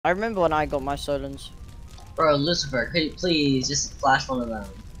I remember when I got my solans. Bro, Lucifer, could you please just flash one of them?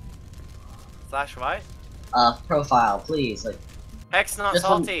 Flash what? Profile, please. Like, Hex not just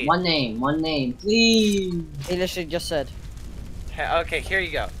salty. one name, please. He literally just said. Okay, here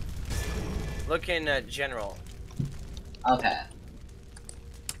you go. Look in general. Okay.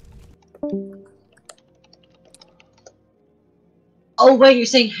 Oh wait, you're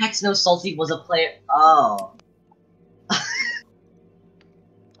saying Hex No Salty was a player? Oh.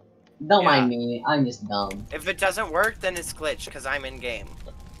 Don't mind me, I'm just dumb. If it doesn't work, then it's glitched because I'm in game.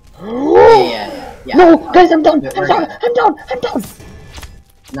 Yeah. No, guys, I'm down. We're I'm down. good. I'm down. I'm down.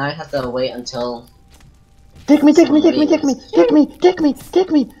 Now I have to wait until. Take me. Take me. someone Take me. Take me. leaves. Take me. Take me.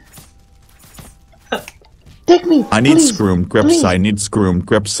 Take me. Take me. I need please, scroom grips, please. I need scroom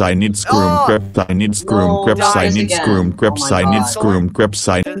grips, I need scroom grips, I need scroom No, grips, I dies need again. scroom grips, Oh my I need God. scroom grips,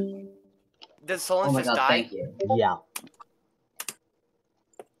 I Did Solon Oh my just god, die? thank you. Yeah.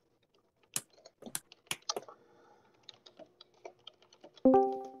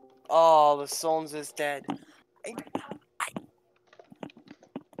 Oh, the Solons is dead.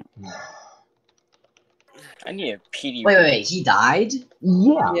 I need a PD. Wait, he died?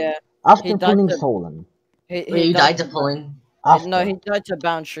 Yeah. Yeah. After He died pulling to- Solan. Wait, you died to pulling? After. No, he died to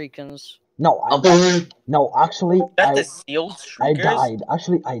bound shriekens. No, no, actually, That the sealed I shriekers? died.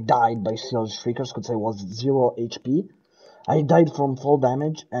 Actually, I died by sealed shriekers because I was 0 HP. I died from full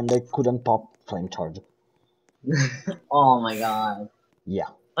damage and I couldn't pop flame charge. Oh my god. Yeah.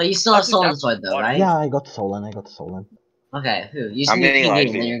 But you still have That's Solan enough Sword though, water. right? Yeah, I got Solan. I got Solan. Okay, who? You just I'm need getting PD live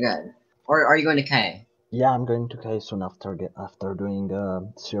and then feed. you're good. Or are you going to K? Yeah, I'm going to K soon after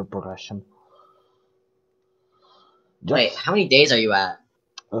doing seer progression. Wait, how many days are you at?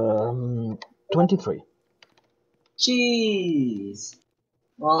 23. Jeez.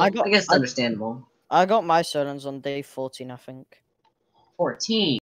 Well, I I got- guess it's understandable. I got my solans on day 14, I think. 14.